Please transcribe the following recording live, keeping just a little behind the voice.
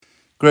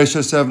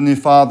Gracious Heavenly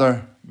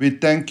Father, we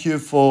thank you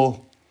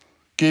for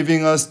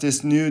giving us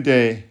this new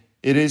day.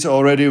 It is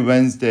already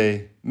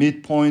Wednesday,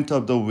 midpoint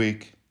of the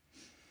week.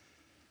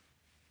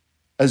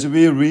 As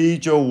we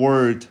read your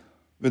word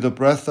with the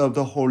breath of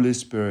the Holy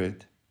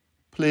Spirit,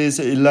 please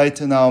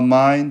enlighten our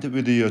mind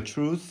with your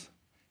truth,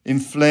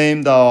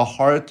 inflame our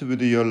heart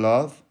with your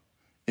love,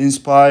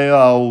 inspire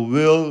our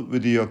will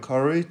with your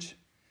courage,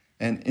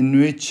 and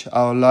enrich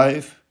our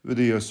life with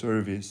your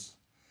service.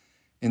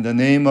 In the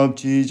name of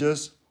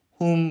Jesus,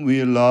 whom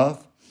we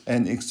love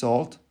and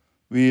exalt,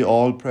 we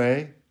all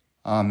pray.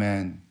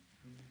 Amen.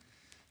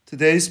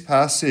 Today's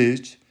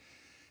passage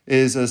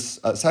is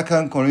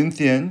 2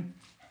 Corinthians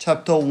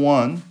chapter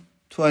 1,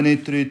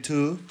 23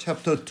 to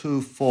chapter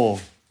 2, 4.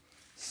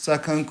 2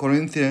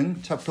 Corinthians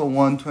chapter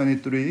 1,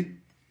 23.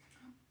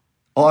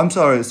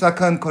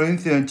 2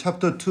 Corinthians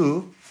chapter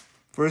 2,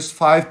 verse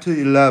 5 to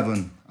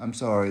 11.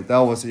 That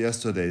was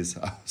yesterday's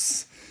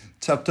house.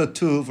 Chapter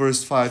 2,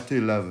 verse 5 to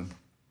 11.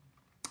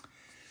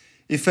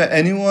 If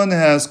anyone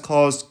has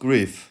caused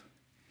grief,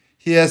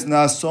 he has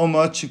not so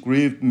much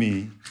grieved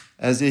me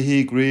as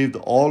he grieved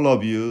all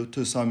of you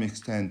to some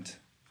extent.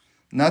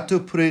 Not to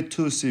put it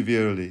too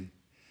severely,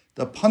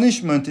 the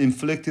punishment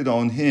inflicted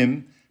on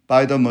him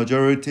by the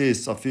majority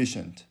is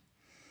sufficient.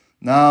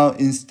 Now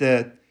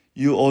instead,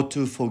 you ought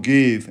to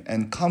forgive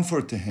and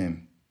comfort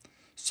him,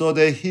 so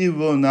that he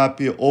will not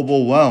be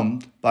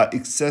overwhelmed by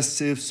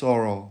excessive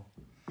sorrow.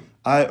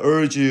 I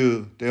urge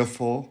you,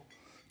 therefore,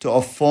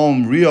 to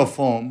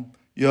reaffirm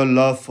your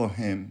love for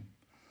him.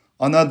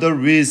 Another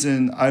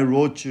reason I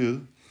wrote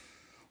you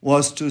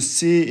was to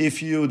see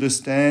if you would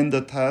stand the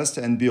test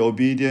and be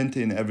obedient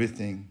in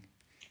everything.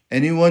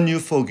 Anyone you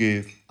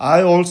forgive,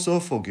 I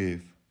also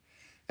forgive.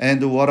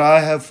 And what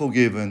I have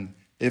forgiven,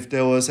 if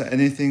there was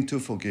anything to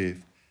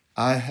forgive,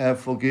 I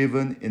have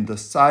forgiven in the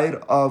sight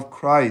of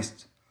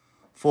Christ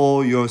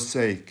for your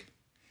sake,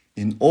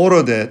 in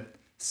order that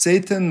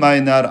Satan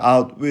might not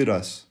outwit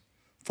us,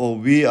 for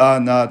we are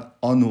not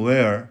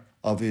unaware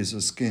of his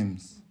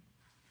schemes.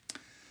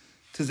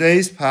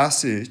 Today's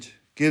passage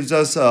gives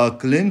us a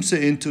glimpse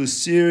into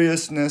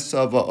seriousness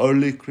of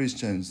early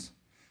Christians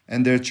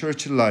and their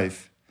church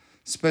life,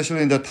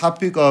 especially in the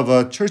topic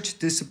of church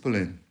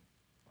discipline.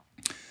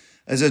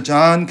 As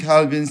John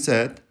Calvin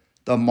said,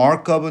 the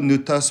mark of a New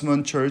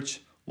Testament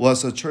church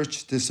was a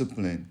church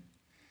discipline.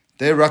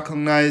 They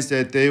recognized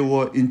that they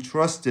were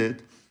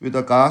entrusted with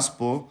the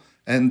gospel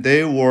and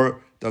they were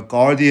the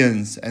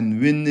guardians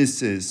and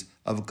witnesses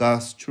of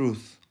God's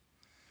truth.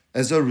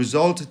 As a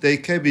result, they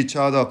kept each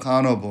other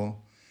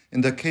accountable.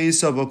 In the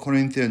case of a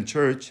Corinthian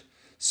church,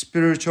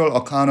 spiritual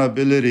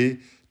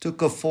accountability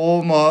took a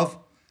form of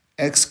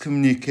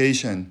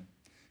excommunication,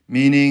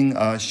 meaning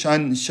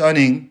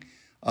shunning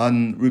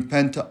an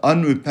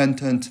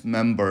unrepentant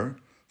member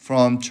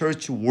from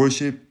church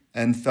worship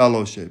and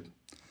fellowship.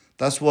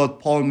 That's what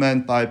Paul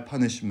meant by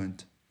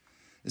punishment.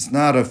 It's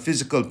not a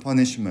physical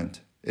punishment.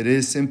 It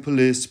is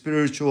simply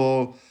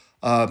spiritual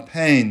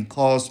pain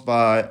caused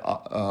by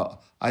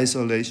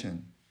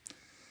isolation.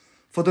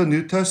 For the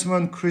New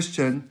Testament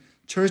Christian,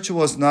 church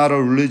was not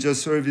a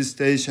religious service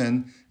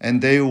station,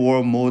 and they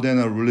were more than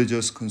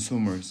religious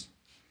consumers.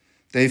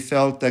 They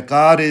felt that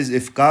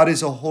if God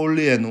is a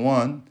holy and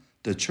one,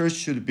 the church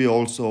should be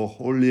also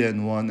holy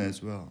and one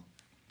as well.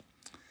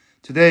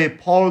 Today,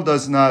 Paul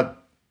does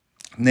not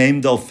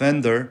name the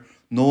offender,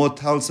 nor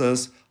tells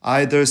us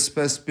either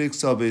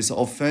specifics of his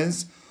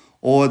offense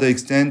or the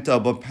extent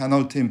of a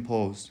penalty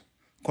imposed.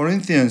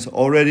 Corinthians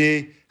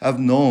already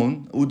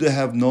would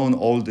have known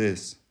all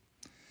this.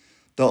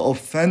 The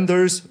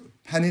offender's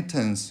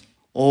penitence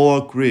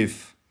or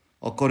grief,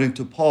 according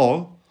to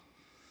Paul,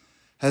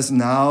 has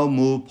now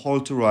moved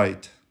Paul to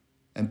write.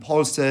 And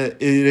Paul said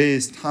it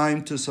is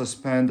time to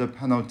suspend the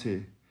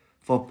penalty,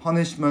 for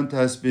punishment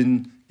has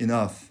been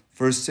enough.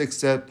 Verse 6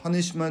 said,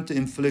 punishment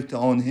inflicted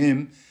on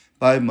him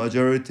by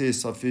majority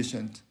is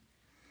sufficient.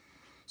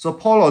 So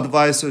Paul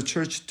advised the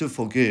church to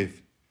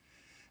forgive.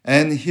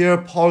 And here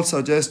Paul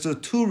suggests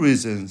two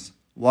reasons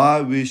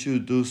why we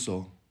should do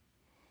so.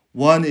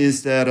 One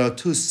is that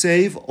to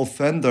save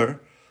offender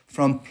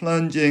from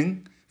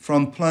plunging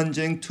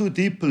too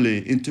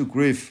deeply into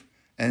grief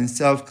and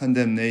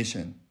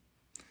self-condemnation.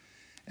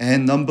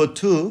 And number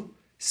two,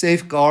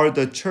 safeguard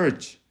the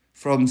church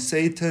from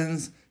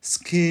Satan's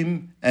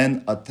scheme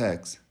and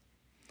attacks.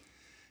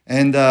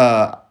 And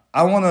I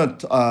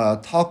want to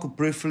talk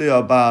briefly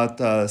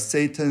about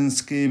Satan's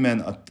scheme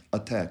and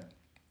attack.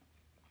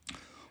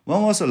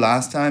 When was the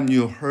last time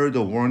you heard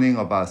a warning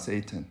about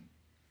Satan?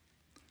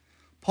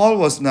 Paul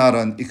was not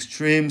an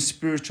extreme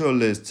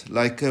spiritualist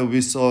like we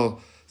saw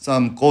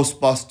some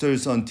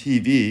Ghostbusters on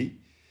TV,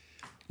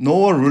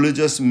 nor a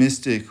religious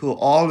mystic who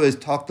always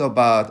talked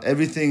about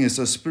everything is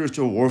a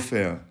spiritual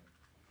warfare.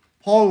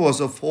 Paul was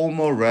a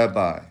former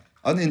rabbi,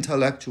 an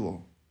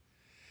intellectual.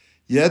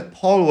 Yet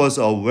Paul was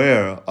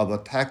aware of the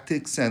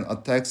tactics and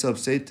attacks of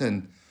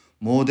Satan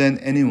more than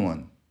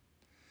anyone.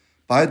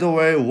 By the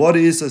way, what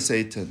is a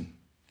Satan?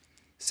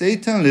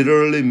 Satan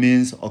literally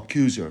means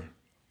accuser.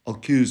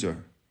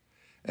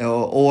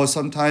 or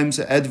sometimes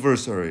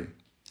adversary.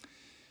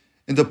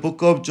 In the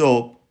book of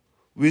Job,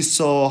 we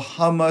saw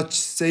how much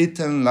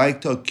Satan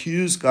liked to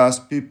accuse God's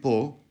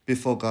people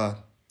before God.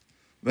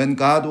 When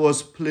God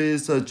was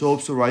pleased with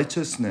Job's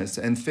righteousness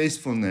and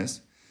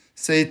faithfulness,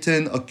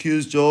 Satan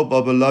accused Job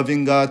of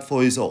loving God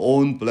for his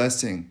own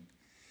blessing.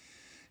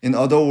 In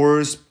other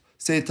words,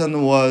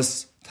 Satan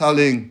was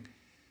telling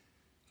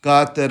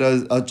God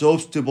that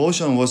Job's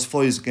devotion was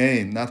for his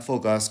gain, not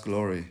for God's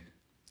glory.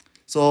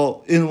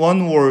 So, in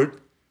one word,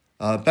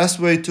 best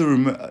way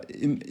to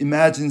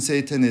imagine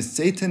Satan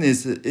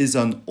is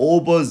an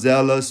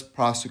overzealous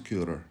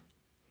prosecutor.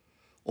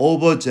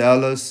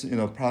 Overzealous,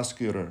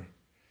 prosecutor.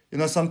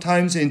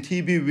 Sometimes in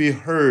TV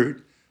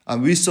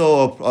we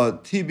saw a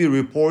TV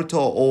reporter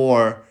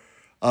or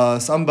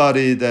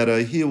somebody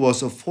that he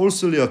was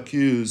falsely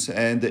accused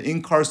and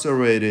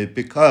incarcerated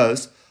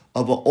because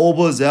of an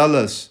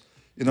overzealous,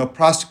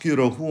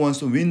 prosecutor who wants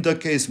to win the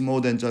case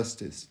more than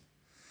justice.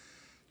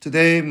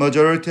 Today,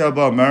 majority of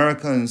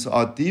Americans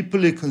are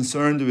deeply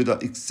concerned with the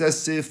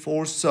excessive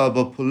force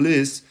of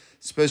police,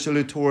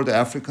 especially toward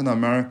African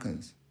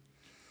Americans.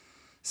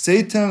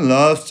 Satan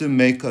loves to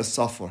make us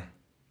suffer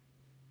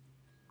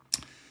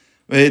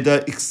with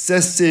the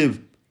excessive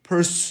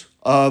pursuit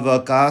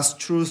of God's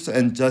truth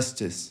and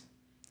justice.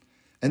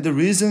 And the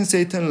reason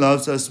Satan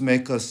loves us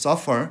make us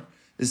suffer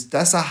is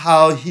that's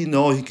how he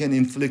knows he can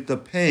inflict the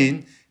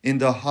pain in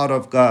the heart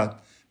of God,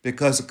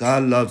 because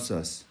God loves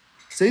us.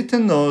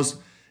 Satan knows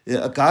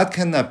God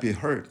cannot be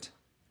hurt.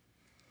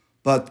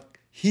 But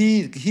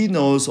he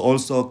knows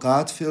also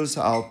God feels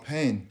our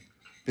pain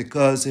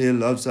because he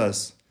loves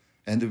us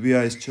and we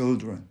are his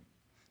children.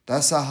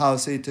 That's how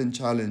Satan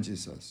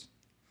challenges us.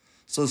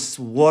 So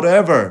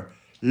whatever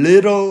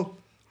little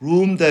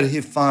room that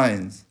he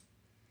finds,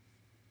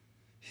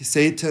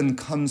 Satan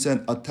comes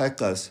and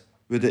attacks us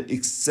with the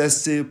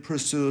excessive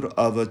pursuit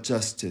of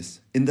justice.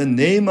 In the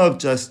name of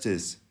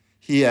justice,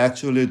 he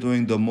actually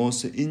doing the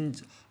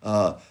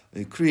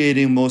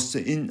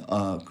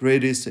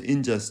greatest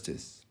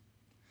injustice.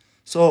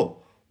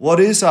 So, what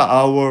is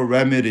our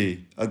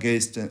remedy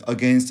against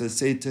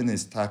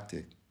Satan's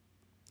tactic?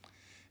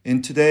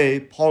 In today,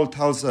 Paul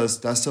tells us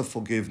that's a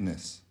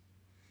forgiveness,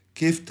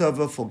 gift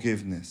of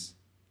forgiveness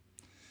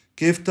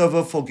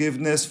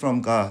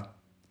from God.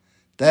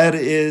 That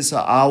is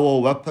our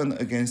weapon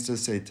against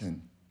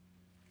Satan.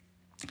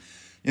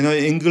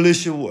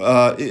 English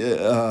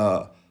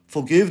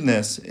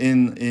forgiveness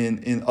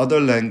in other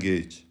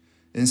language,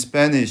 in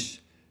Spanish,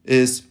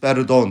 is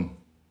perdón.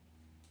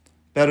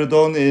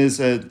 Perdón is,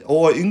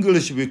 or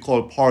English we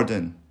call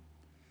pardon.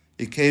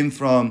 It came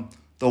from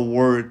the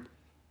word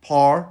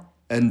par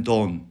and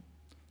don.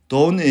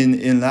 Don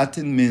in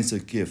Latin means a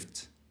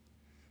gift.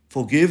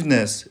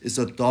 Forgiveness is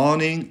a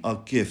donning a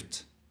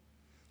gift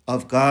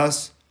of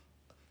God's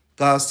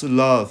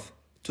love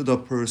to the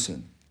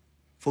person.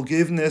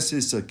 Forgiveness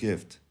is a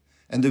gift.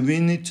 And we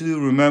need to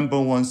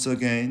remember once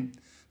again,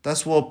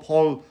 that's what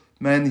Paul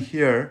meant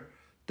here,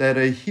 that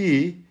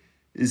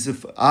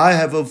I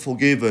have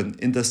forgiven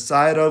in the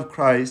sight of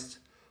Christ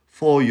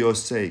for your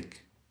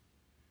sake.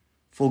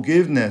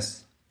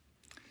 Forgiveness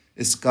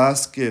is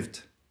God's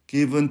gift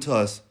given to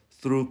us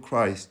through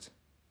Christ.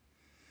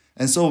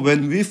 And so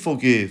when we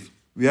forgive,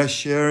 we are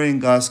sharing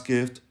God's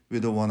gift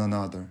with one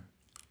another.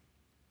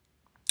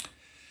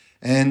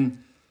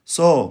 And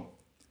so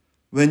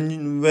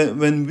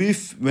when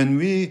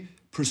we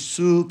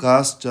pursue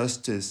God's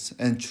justice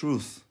and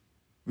truth,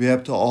 we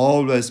have to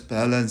always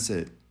balance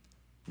it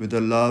with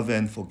the love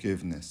and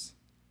forgiveness.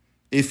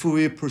 If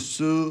we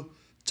pursue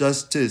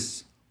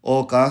justice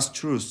or God's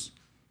truth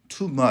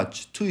too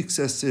much, too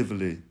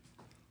excessively,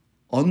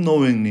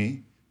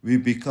 unknowingly, we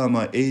become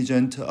an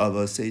agent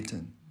of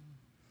Satan.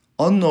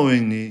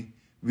 Unknowingly,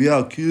 we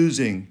are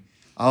accusing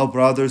our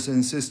brothers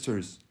and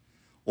sisters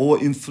or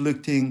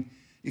inflicting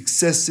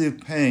excessive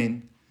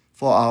pain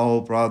for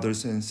our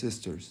brothers and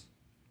sisters.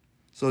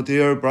 So,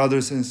 dear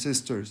brothers and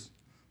sisters,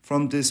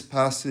 from this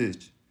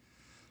passage,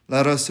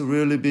 let us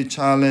really be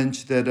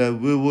challenged that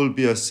we will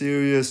be a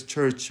serious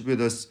church with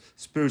a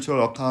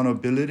spiritual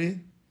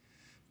accountability,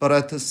 but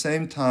at the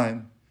same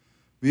time,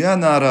 we are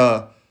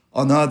not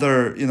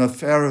another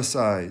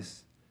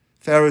Pharisees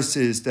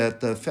that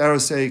the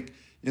Pharisaic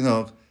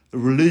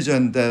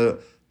religion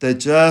that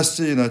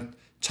just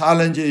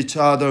challenge each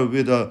other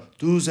with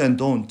do's and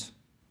don'ts.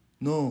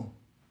 No,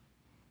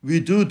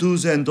 we do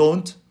do's and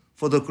don'ts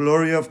for the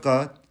glory of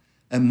God,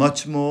 and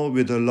much more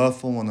with the love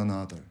for one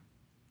another.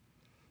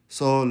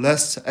 So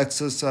let's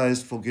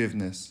exercise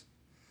forgiveness.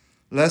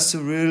 Let's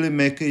really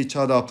make each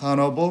other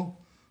accountable,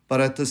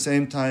 but at the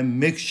same time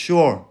make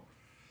sure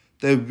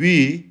that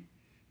we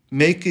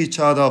make each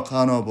other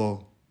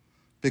accountable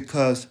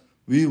because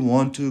we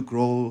want to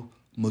grow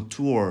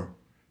mature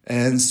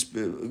and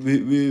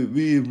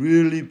we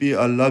really be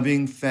a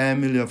loving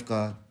family of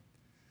God.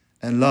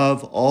 And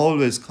love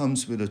always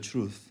comes with the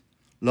truth.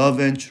 Love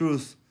and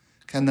truth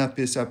cannot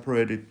be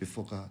separated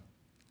before God.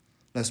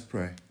 Let's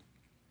pray.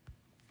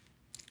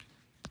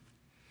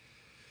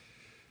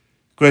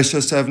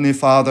 Gracious Heavenly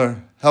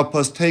Father, help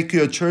us take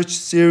your church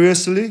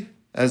seriously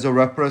as a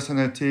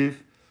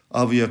representative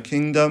of your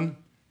kingdom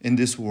in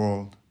this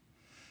world.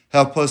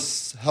 Help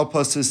us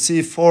to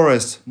see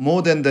Forest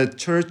more than the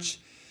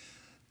church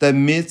that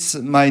meets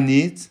my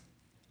needs,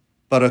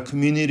 but a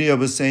community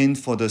of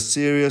saints for the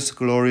serious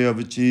glory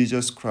of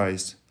Jesus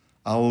Christ,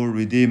 our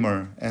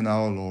Redeemer and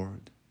our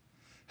Lord.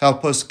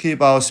 Help us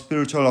keep our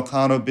spiritual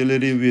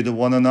accountability with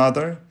one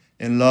another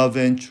in love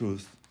and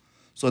truth,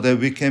 so that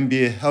we can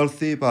be a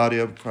healthy body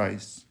of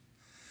Christ.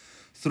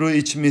 Through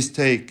each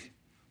mistake,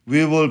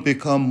 we will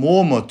become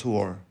more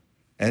mature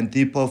and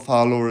deeper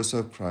followers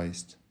of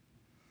Christ.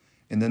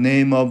 In the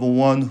name of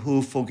one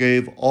who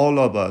forgave all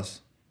of us,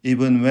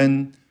 even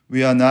when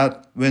we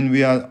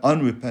are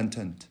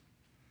unrepentant,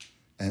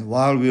 and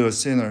while we were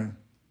sinners,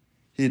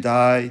 he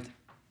died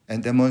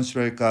and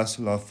demonstrated God's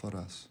love for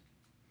us.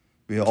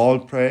 We all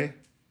pray,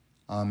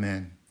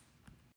 Amen.